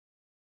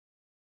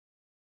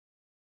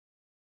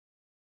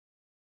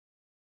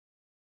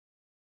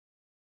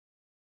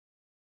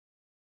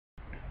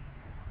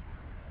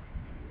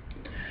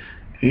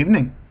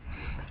Evening.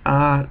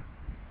 Uh,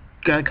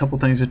 got a couple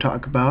things to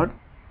talk about.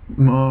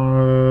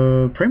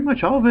 Pretty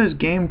much all of it is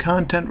game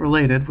content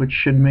related, which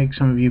should make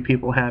some of you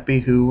people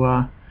happy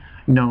who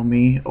know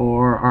me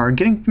or are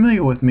getting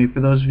familiar with me.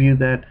 For those of you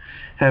that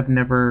have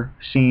never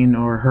seen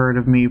or heard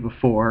of me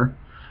before,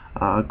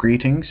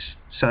 greetings,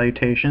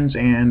 salutations,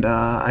 and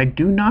I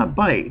do not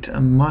bite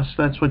unless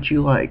that's what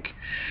you like.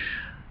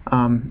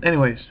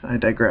 Anyways, I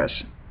digress.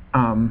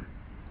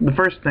 The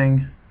first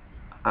thing,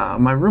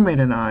 my roommate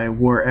and I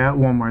were at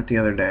Walmart the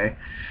other day,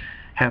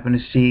 happened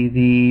to see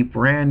the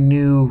brand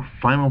new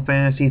Final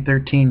Fantasy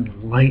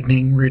 13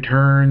 Lightning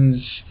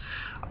Returns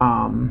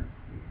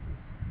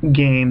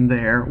game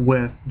there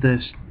with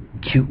this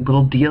cute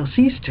little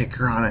DLC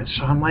sticker on it.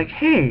 So I'm like,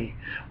 hey,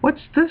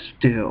 what's this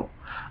do?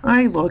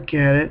 I look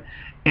at it,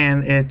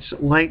 and it's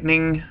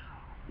Lightning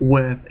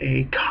with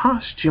a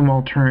costume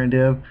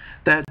alternative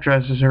that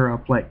dresses her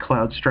up like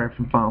Cloud Strife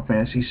from Final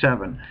Fantasy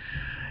VII.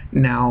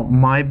 Now,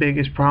 my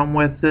biggest problem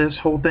with this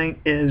whole thing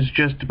is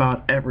just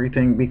about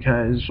everything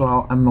because,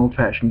 well, I'm an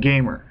old-fashioned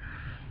gamer.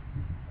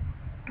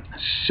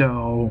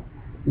 So,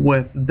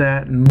 with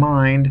that in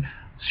mind,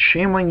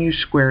 shame on you,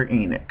 Square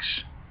Enix.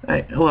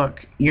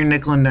 Look, you're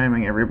nickel and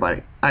diming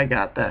everybody. I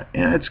got that.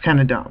 Yeah, it's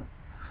kind of dumb.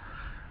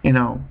 You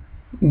know,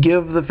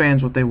 give the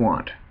fans what they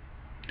want.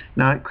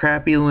 Not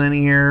crappy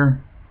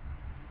linear,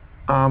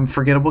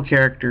 forgettable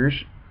characters.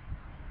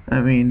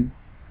 I mean,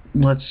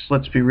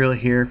 let's be real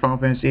here. Final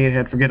Fantasy VIII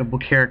had forgettable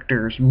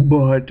characters,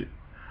 but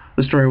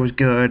the story was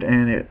good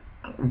and it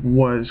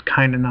was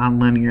kind of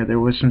non-linear. There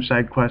was some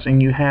side quests,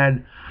 and you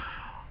had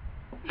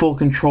full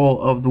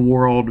control of the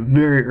world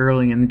very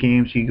early in the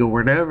game, so you go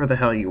wherever the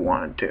hell you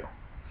wanted to.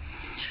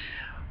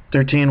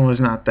 13 was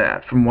not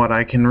that, from what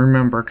I can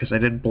remember, because I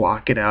did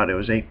block it out. It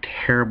was a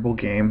terrible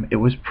game. It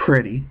was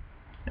pretty,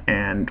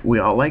 and we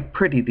all like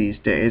pretty these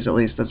days. At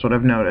least that's what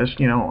I've noticed.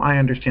 You know, I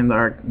understand the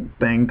art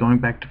thing, going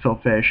back to Phil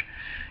Fish.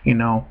 You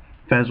know,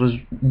 Fez was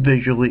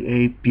visually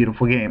a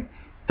beautiful game.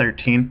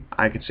 13,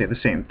 I could say the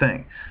same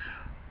thing,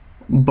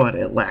 but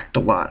it lacked a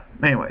lot.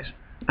 Anyways,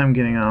 I'm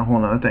getting on a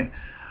whole other thing.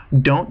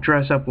 Don't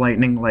dress up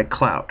Lightning like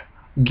Cloud.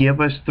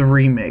 Give us the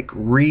remake,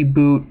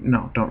 reboot,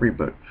 no, don't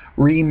reboot,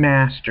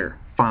 remaster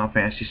Final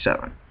Fantasy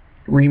VII.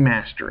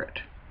 Remaster it.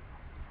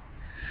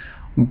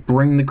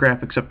 Bring the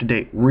graphics up to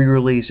date,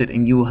 re-release it,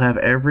 and you will have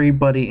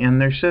everybody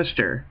and their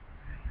sister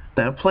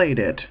that played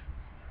it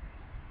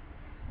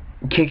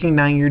kicking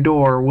down your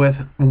door with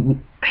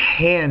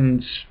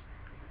hands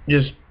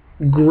just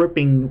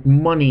gripping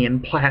money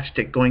and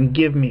plastic going,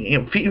 give me, you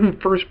know, even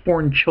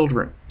firstborn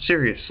children,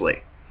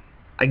 seriously.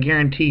 I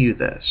guarantee you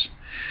this.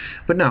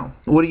 But no,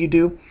 what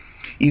do?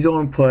 You go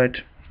and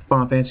put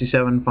Final Fantasy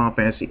VII, Final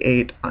Fantasy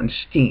VIII on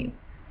Steam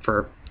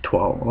for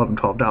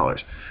 $12.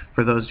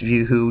 For those of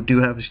you who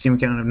do have a Steam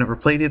account and have never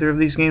played either of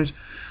these games,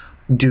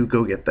 do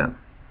go get them.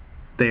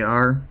 They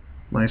are,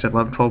 like I said,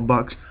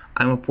 $12.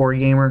 I'm a poor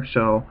gamer,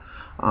 so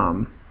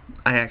I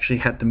actually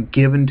had them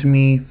given to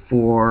me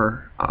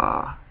for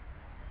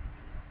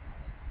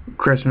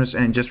Christmas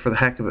and just for the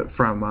heck of it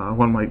from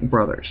one of my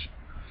brothers.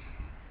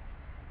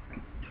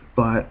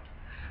 But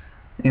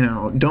you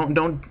know,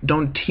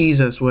 don't tease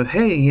us with,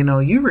 hey, you know,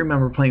 you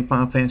remember playing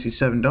Final Fantasy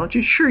VII, don't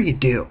you? Sure you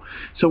do.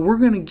 So we're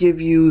going to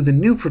give you the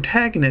new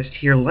protagonist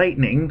here,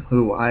 Lightning,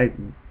 who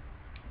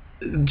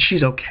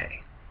she's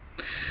okay.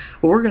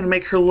 Well, we're going to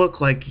make her look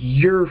like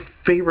your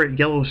favorite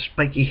yellow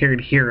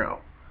spiky-haired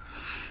hero.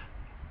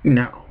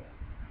 No.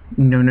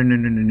 No,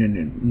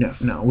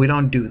 we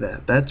don't do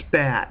that. That's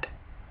bad.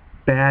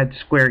 Bad,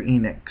 Square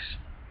Enix.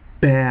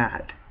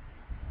 Bad.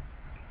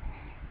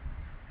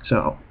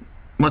 So,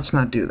 let's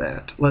not do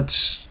that.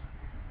 Let's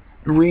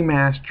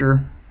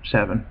remaster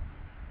 7.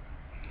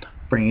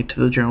 Bring it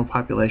to the general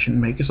population.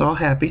 Make us all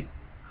happy.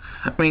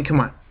 I mean, come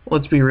on.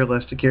 Let's be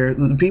realistic here.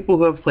 The people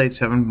who have played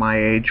 7 my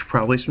age,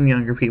 probably some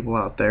younger people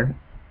out there,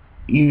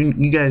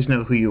 you guys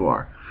know who you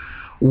are.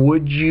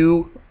 Would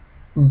you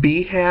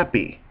be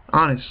happy,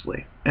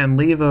 honestly, and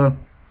leave your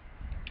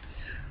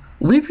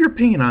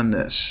opinion on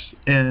this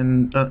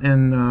in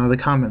the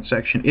comment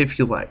section if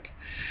you like.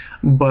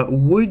 But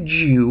would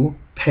you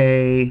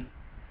pay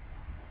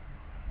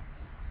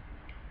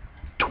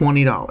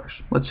 $20,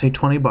 let's say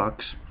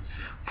 $20,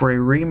 for a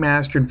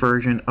remastered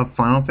version of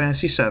Final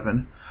Fantasy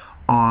VII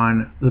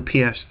on the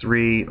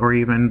PS3 or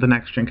even the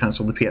next gen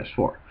console, the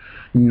PS4?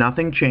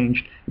 Nothing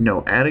changed,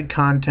 no added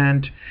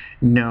content,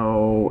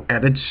 no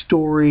added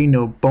story,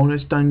 no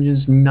bonus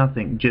dungeons,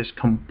 nothing. Just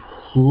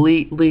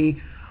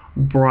completely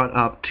brought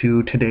up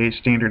to today's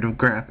standard of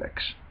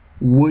graphics.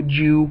 Would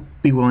you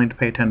be willing to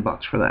pay $10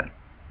 for that?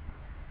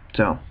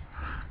 So,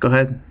 go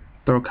ahead,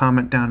 throw a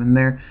comment down in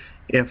there.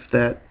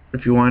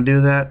 If you want to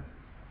do that,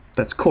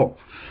 that's cool.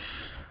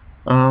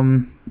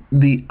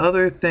 The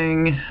other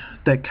thing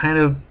that kind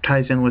of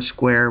ties in with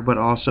Square, but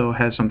also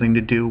has something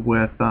to do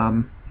with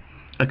a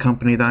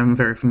company that I'm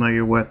very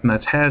familiar with, and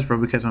that's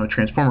Hasbro, because I'm a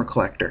Transformer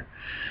collector,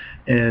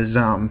 is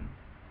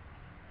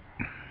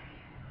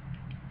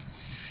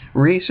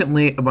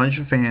recently a bunch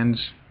of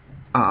fans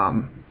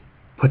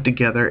put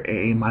together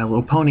a My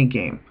Little Pony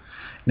game.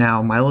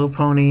 Now, My Little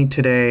Pony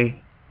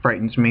today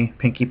frightens me.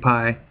 Pinkie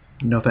Pie,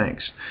 no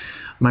thanks.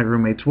 My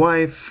roommate's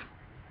wife,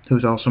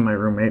 who's also my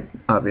roommate,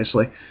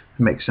 obviously.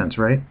 Makes sense,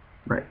 right?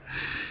 Right.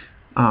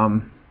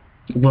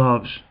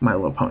 Loves My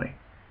Little Pony.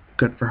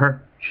 Good for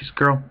her. She's a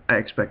girl. I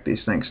expect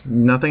these things.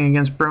 Nothing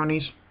against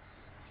bronies.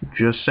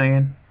 Just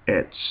saying.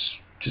 It's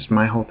just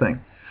my whole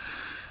thing.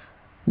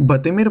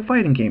 But they made a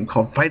fighting game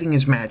called Fighting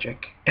is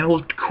Magic, and it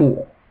looked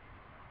cool.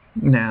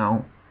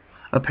 Now,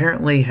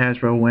 apparently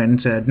Hasbro went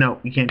and said, no,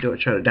 you can't do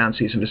it, shut it down,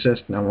 cease and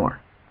desist, no more.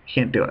 You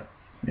can't do it.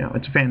 You know,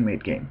 it's a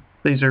fan-made game.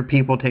 These are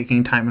people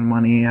taking time and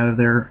money out of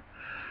their,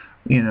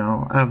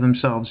 out of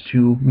themselves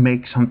to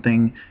make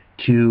something,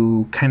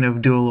 to kind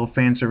of do a little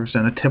fan service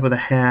and a tip of the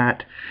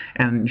hat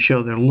and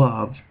show their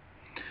love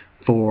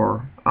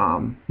for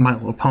My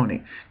Little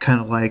Pony.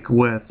 Kind of like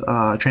with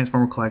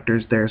Transformer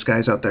collectors, there's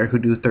guys out there who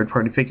do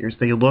third-party figures.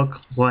 They look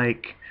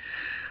like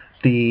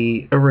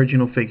the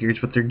original figures,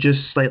 but they're just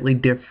slightly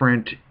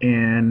different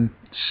in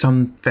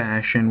some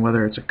fashion,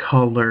 whether it's a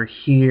color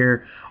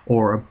here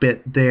or a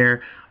bit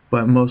there,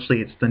 but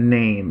mostly it's the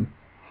name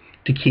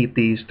to keep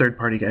these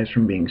third-party guys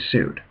from being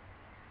sued.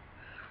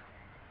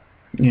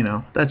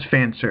 That's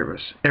fan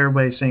service.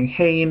 Everybody's saying,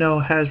 hey,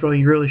 Hasbro,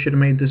 you really should have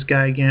made this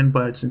guy again,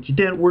 but since you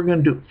didn't, we're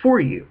going to do it for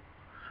you.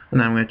 And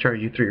then I'm going to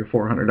charge you $300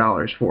 or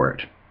 $400 for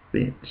it,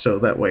 so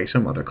that way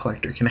some other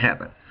collector can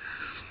have it.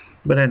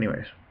 But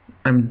anyways,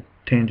 I'm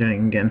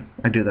tangenting again.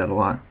 I do that a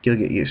lot. You'll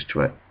get used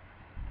to it.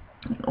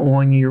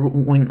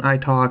 When I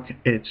talk,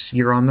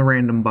 you're on the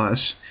random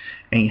bus,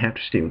 and you have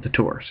to stay with the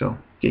tour, so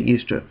get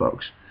used to it,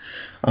 folks.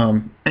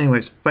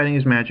 Anyways, Fighting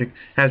is Magic.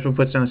 Hasbro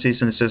puts down a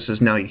cease and desist,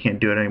 says, no, you can't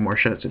do it anymore,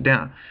 shuts it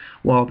down.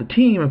 Well, the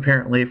team,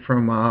 apparently,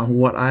 from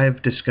what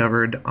I've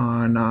discovered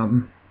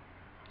on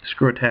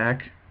Screw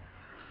Attack,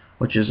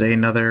 which is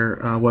another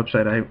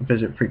website I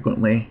visit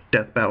frequently,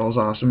 Death Battle is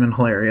awesome and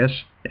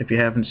hilarious. If you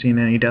haven't seen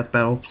any Death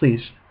Battle,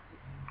 please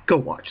go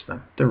watch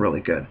them. They're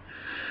really good.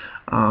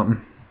 But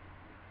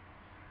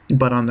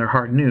on their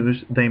hard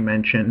news, they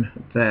mention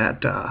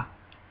that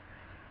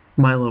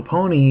My Little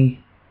Pony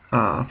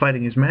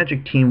Fighting is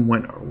Magic team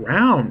went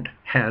around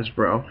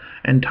Hasbro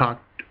and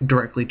talked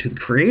directly to the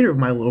creator of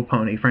My Little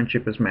Pony,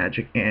 Friendship is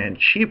Magic, and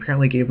she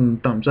apparently gave them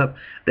the thumbs up.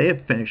 They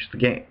have finished the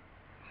game.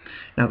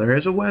 Now, there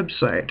is a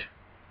website.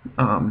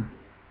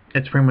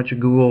 It's pretty much a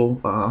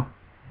Google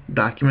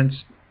Documents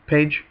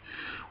page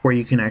where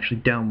you can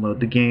actually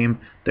download the game.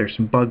 There's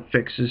some bug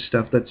fixes,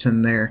 stuff that's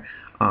in there.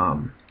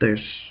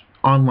 There's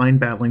online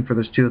battling for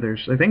this too.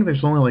 I think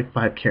there's only like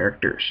 5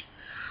 characters.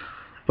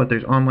 But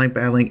there's online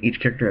battling. Each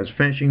character has a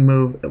finishing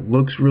move. It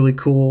looks really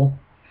cool.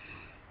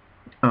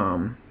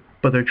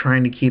 But they're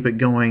trying to keep it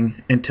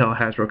going until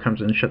Hasbro comes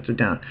in and shuts it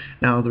down.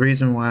 Now, the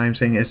reason why I'm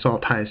saying this all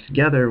ties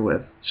together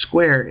with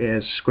Square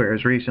is Square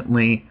has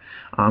recently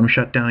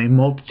shut down a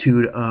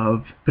multitude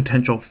of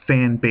potential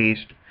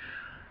fan-based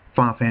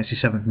Final Fantasy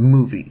VII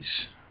movies.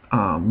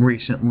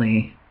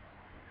 Recently,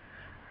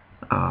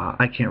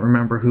 I can't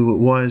remember who it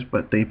was,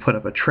 but they put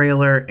up a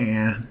trailer,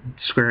 and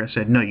Square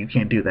said, no, you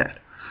can't do that.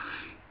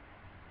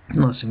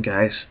 Listen,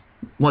 guys,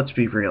 let's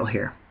be real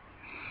here.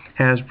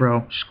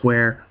 Hasbro,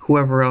 Square,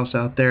 whoever else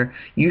out there,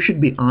 you should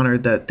be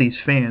honored that these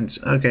fans,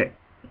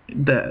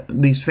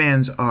 these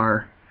fans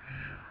are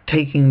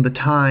taking the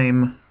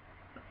time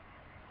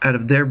out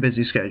of their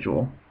busy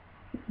schedule,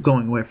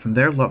 going away from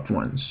their loved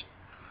ones,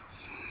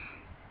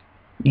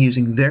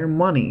 using their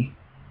money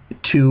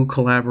to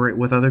collaborate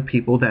with other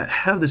people that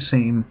have the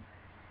same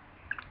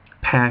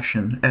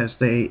passion as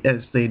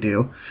they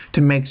do,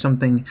 to make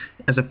something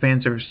as a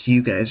fan service to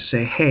you guys.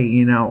 Say,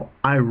 hey,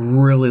 I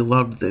really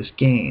loved this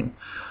game.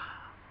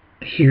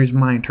 Here's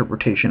my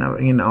interpretation of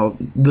it.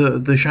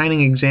 The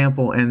shining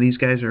example, and these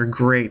guys are a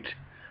great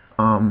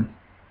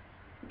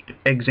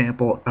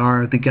example,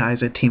 are the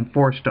guys at Team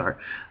 4-Star.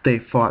 They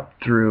fought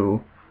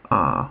through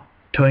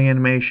Toei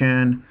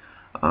Animation,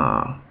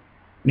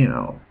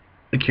 Akira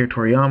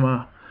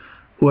Toriyama,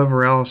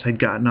 whoever else had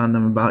gotten on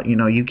them about,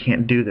 you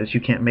can't do this,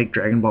 you can't make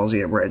Dragon Ball Z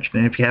abridged.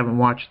 And if you haven't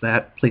watched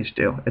that, please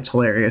do. It's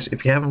hilarious.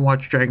 If you haven't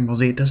watched Dragon Ball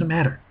Z, it doesn't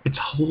matter. It's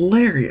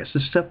hilarious.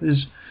 This stuff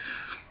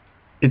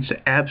it's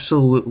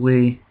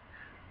absolutely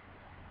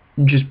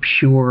just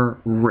pure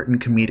written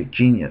comedic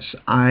genius.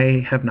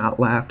 I have not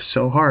laughed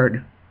so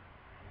hard,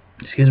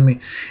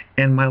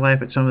 in my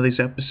life at some of these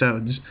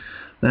episodes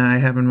than I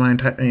have in my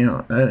entire,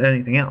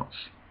 anything else.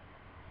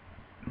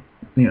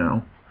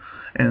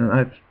 And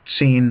I've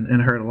seen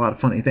and heard a lot of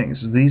funny things.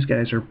 These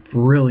guys are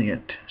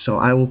brilliant, so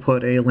I will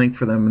put a link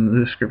for them in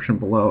the description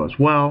below as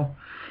well.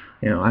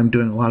 I'm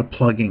doing a lot of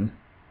plugging,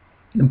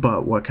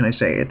 but what can I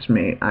say? It's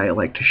me. I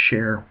like to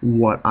share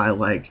what I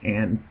like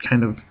and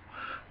kind of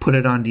put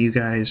it on to you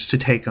guys to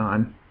take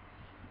on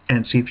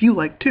and see if you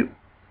like too.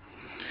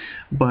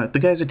 But the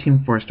guys at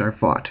Team 4-Star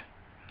fought.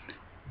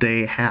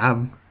 They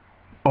have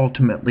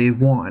ultimately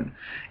won,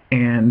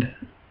 and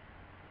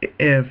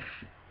if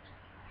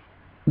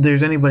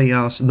there's anybody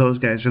else, those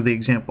guys are the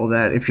example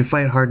that if you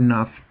fight hard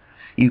enough,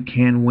 you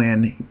can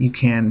win. You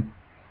can,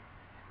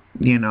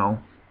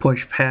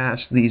 push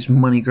past these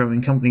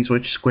money-grubbing companies,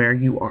 which Square,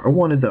 you are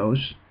one of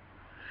those,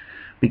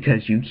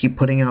 because you keep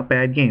putting out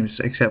bad games,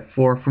 except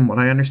for, from what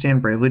I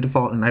understand, Bravely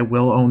Default, and I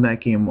will own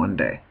that game one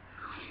day.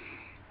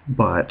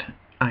 But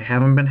I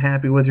haven't been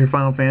happy with your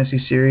Final Fantasy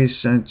series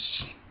since,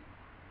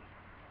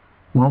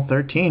 well,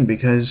 13,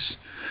 because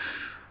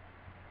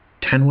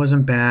 10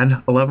 wasn't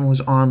bad, 11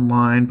 was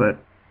online, but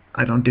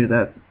I don't do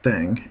that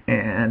thing,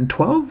 and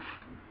 12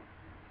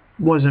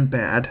 wasn't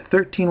bad.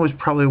 13 was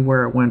probably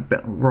where it went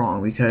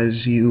wrong,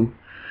 because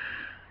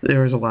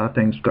there was a lot of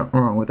things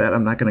wrong with that.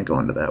 I'm not going to go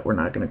into that. We're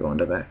not going to go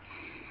into that.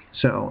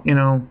 So,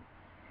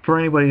 for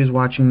anybody who's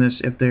watching this,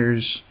 if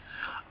there's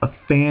a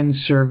fan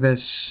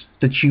service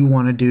that you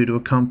want to do to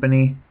a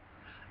company,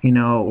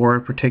 or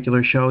a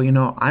particular show,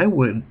 I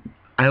would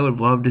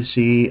love to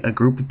see a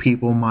group of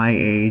people my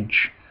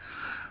age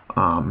put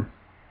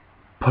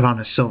on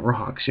a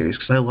Silverhawk series,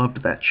 because I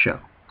loved that show.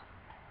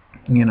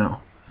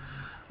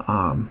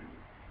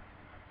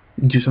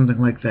 Do something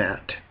like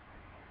that.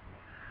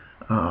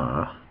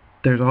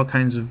 There's all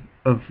kinds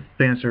of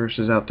fan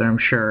services out there, I'm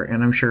sure,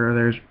 and I'm sure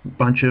there's a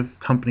bunch of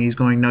companies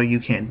going, no, you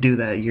can't do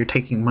that, you're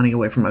taking money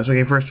away from us.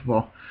 Okay, first of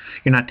all,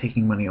 you're not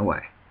taking money away.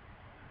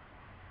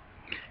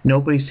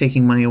 Nobody's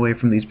taking money away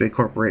from these big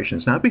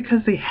corporations, not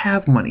because they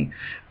have money,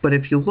 but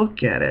if you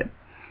look at it,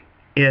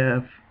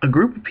 if a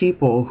group of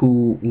people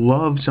who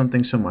love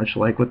something so much,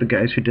 like with the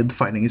guys who did the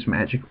Fighting is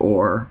Magic,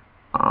 or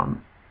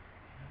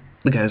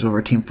the guys over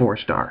at Team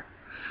 4-Star,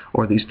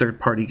 or these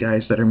third-party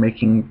guys that are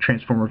making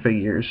Transformer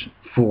figures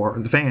for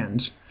the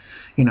fans,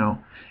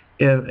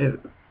 if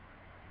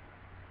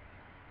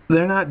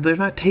they're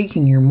not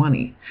taking your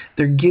money,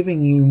 they're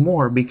giving you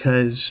more,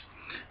 because,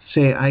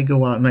 say, I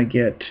go out and I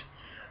get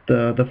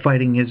the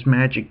Fighting is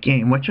Magic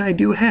game, which I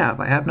do have.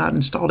 I have not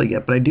installed it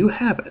yet, but I do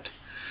have it.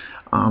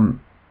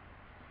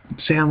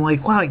 Say I'm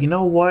like, wow, you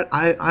know what?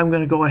 I'm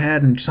going to go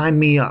ahead and sign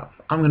me up.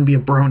 I'm going to be a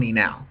brony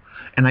now.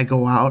 And I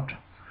go out.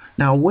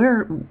 Now,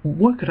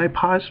 what could I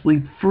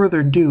possibly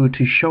further do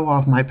to show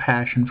off my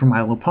passion for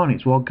My Little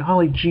Ponies? Well,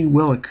 golly gee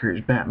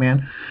willikers,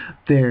 Batman.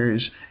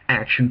 There's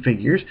action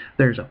figures.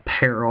 There's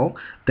apparel.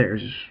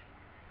 There's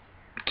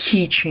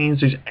keychains.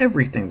 There's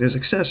everything. There's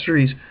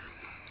accessories.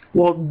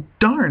 Well,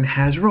 darn,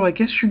 Hasbro, I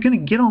guess you're going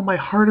to get all my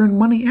hard-earned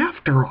money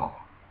after all.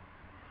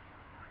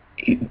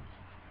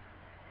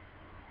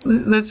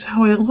 That's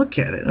how I look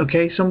at it,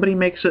 okay? Somebody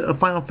makes a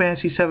Final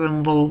Fantasy VII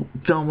little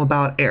film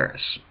about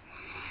Aeris.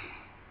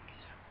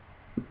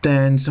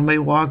 Then somebody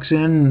walks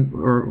in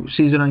or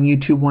sees it on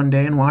YouTube one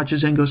day and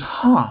watches it and goes,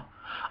 huh,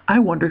 I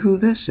wonder who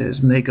this is.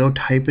 And they go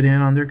type it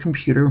in on their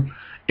computer,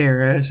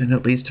 Aeris, and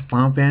it leads to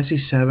Final Fantasy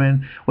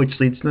VII, which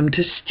leads them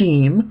to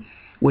Steam,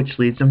 which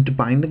leads them to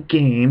buying the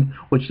game,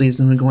 which leads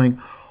them to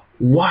going,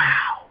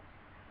 wow,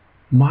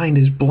 mind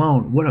is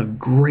blown, what a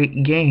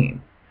great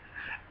game.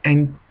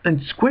 And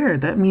Square,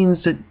 that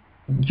means that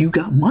you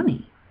got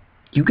money.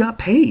 You got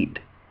paid.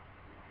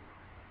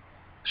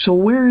 So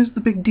where is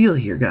the big deal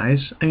here,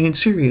 guys? I mean,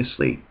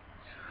 seriously.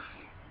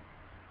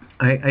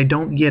 I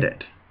don't get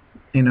it.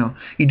 You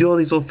do all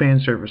these little fan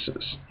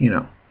services.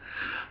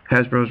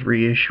 Hasbro's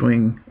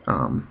reissuing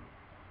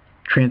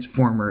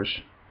Transformers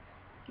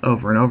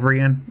over and over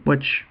again,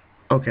 which,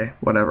 okay,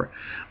 whatever.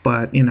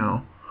 But,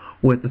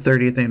 with the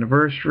 30th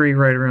anniversary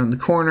right around the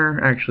corner,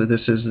 actually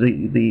this is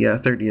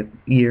the 30th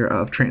year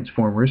of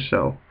Transformers,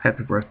 so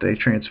happy birthday,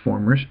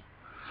 Transformers.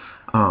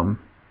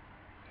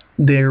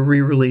 They're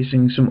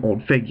re-releasing some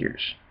old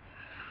figures.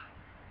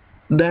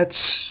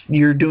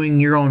 You're doing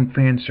your own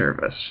fan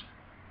service.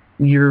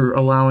 You're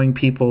allowing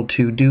people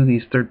to do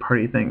these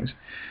third-party things.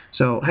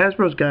 So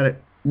Hasbro's got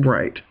it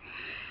right.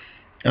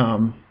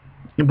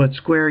 But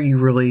Square, you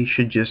really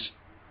should just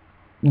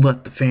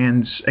let the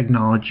fans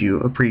acknowledge you,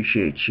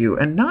 appreciate you,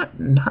 and not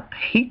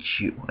hate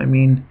you. I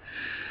mean,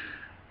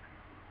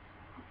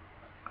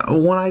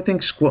 when I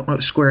think Square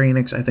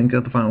Enix, I think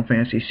of the Final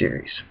Fantasy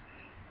series.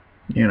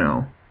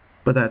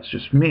 But that's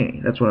just me.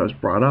 That's what I was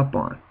brought up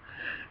on.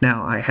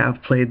 Now, I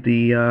have played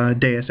the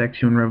Deus Ex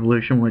Human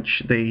Revolution,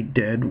 which they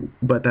did,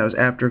 but that was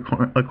after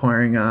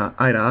acquiring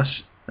Eidos.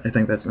 I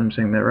think I'm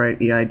saying that right,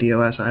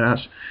 EIDOS,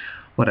 Eidos,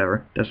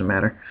 whatever, doesn't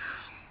matter.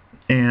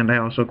 And I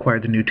also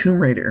acquired the new Tomb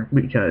Raider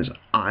because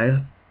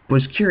I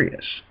was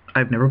curious.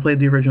 I've never played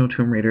the original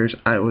Tomb Raiders.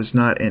 I was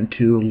not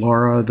into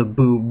Lara the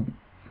Boob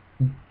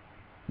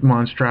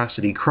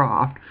monstrosity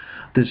Croft.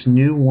 This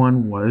new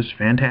one was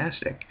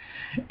fantastic.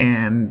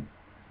 And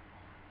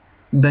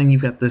then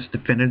you've got this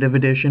definitive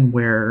edition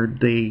where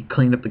they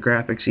cleaned up the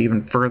graphics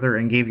even further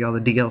and gave you all the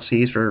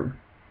DLCs for,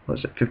 what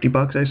was it,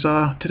 $50 I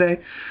saw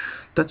today?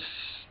 That's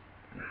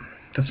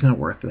not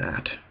worth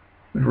that.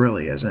 It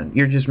really isn't.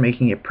 You're just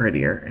making it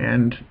prettier,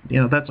 and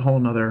that's a whole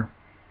nother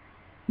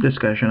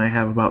discussion I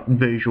have about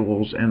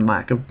visuals and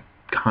lack of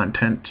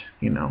content,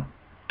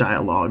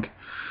 dialogue,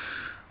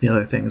 the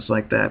other things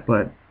like that.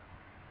 But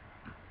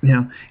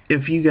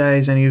if you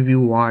guys, any of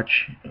you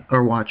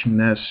are watching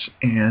this,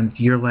 and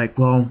you're like,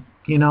 well,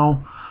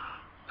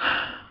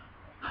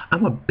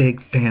 I'm a big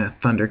fan of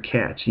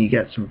Thundercats. You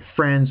got some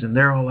friends, and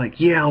they're all like,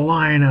 yeah,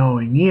 Lion-O,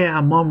 and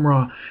yeah,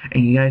 Mumra,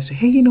 and you guys say,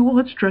 hey, you know what,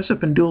 let's dress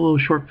up and do a little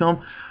short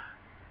film.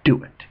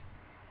 Do it.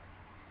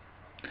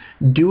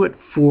 Do it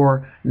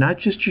for not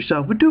just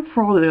yourself, but do it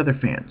for all the other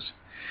fans.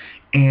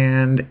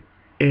 And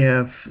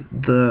if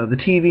the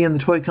TV and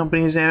the toy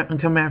companies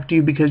come after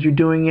you because you're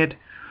doing it,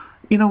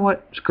 you know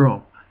what? Screw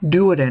them.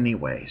 Do it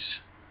anyways.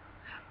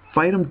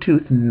 Fight them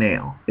tooth and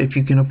nail if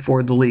you can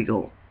afford the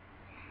legal.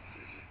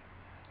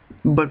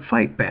 But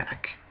fight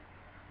back.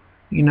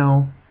 You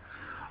know,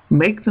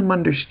 make them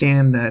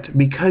understand that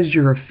because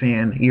you're a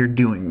fan, you're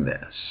doing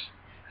this.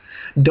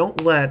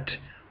 Don't let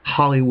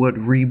Hollywood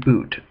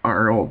reboot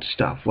our old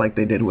stuff like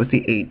they did with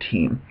the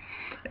A-Team.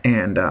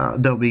 And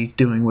they'll be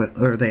doing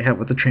or they have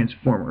with the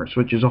Transformers,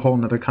 which is a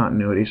whole other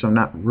continuity, so I'm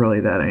not really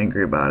that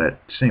angry about it.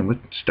 Same with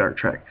Star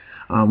Trek.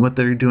 What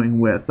they're doing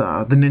with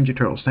the Ninja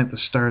Turtles, thank the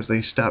stars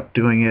they stopped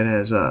doing it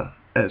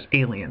as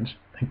aliens.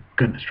 Thank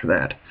goodness for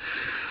that.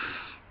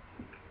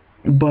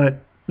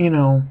 But, you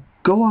know,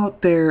 go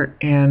out there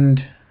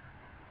and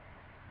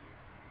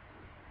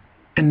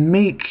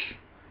make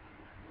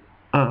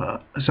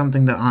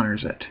something that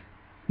honors it.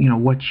 You know,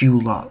 what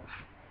you love.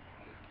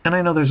 And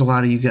I know there's a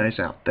lot of you guys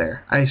out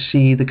there. I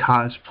see the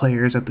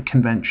cosplayers at the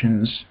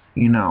conventions.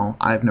 You know,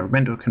 I've never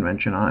been to a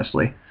convention,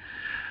 honestly.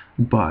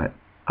 But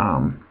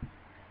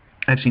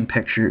I've seen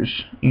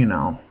pictures, you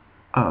know,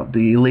 of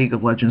the League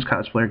of Legends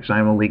cosplayer because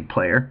I'm a League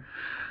player.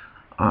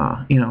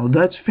 You know,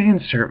 that's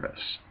fan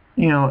service.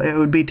 You know, it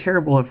would be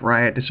terrible if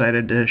Riot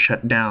decided to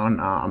shut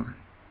down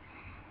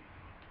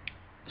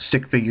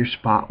Stick Figure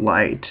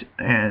Spotlight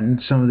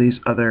and some of these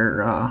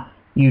other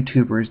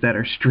YouTubers that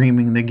are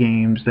streaming the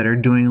games, that are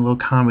doing little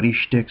comedy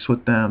shticks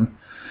with them.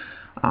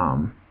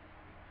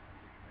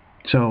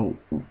 So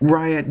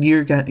Riot,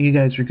 you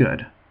guys are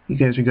good. You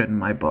guys are good in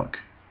my book.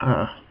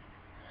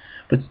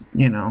 But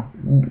you know,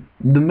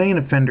 the main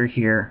offender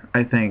here,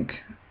 I think,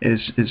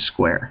 is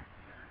Square.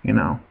 You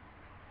know,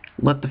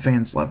 let the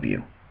fans love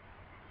you.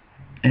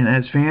 And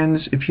as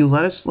fans, if you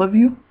let us love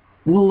you,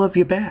 we'll love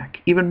you back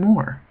even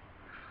more.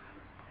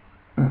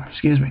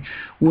 Excuse me.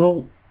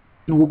 We'll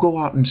go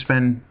out and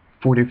spend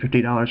 $40 or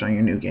 $50 on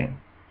your new game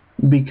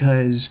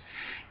because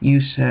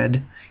you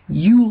said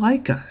you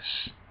like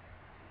us,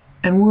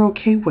 and we're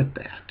okay with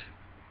that.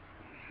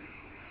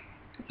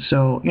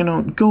 So, you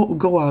know,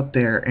 go out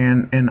there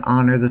and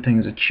honor the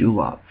things that you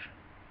love.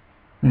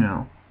 You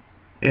know,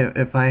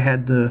 if I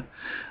had the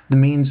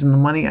means and the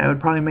money, I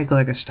would probably make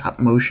like a stop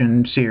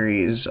motion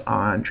series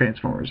on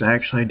Transformers.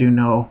 Actually, I do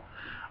know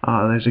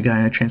there's a guy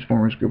in a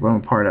Transformers group I'm a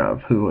part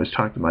of who has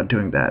talked about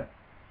doing that.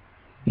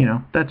 You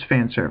know, that's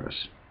fan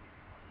service.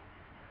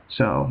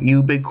 So,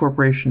 you big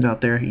corporations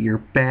out there, you're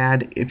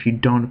bad if you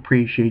don't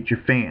appreciate your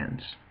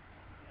fans.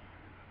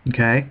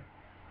 Okay?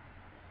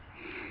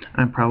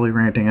 I'm probably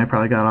ranting. I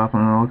probably got off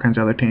on all kinds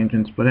of other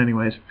tangents. But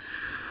anyways,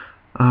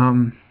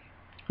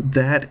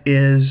 that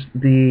is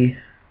the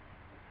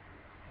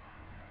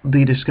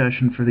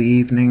discussion for the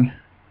evening.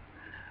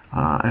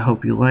 I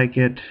hope you like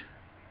it.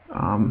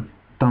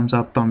 Thumbs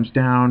up, thumbs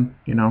down,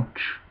 you know.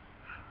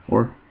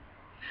 Or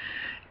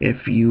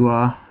if you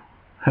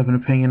have an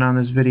opinion on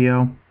this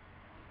video,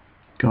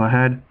 go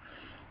ahead.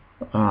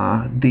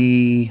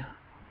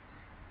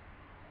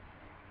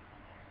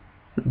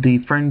 The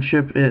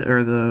friendship,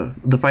 or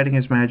the Fighting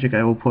is Magic,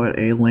 I will put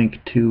a link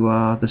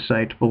to the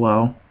site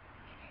below,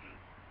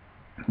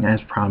 as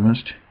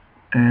promised.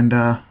 And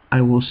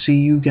I will see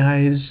you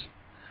guys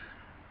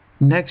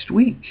next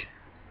week.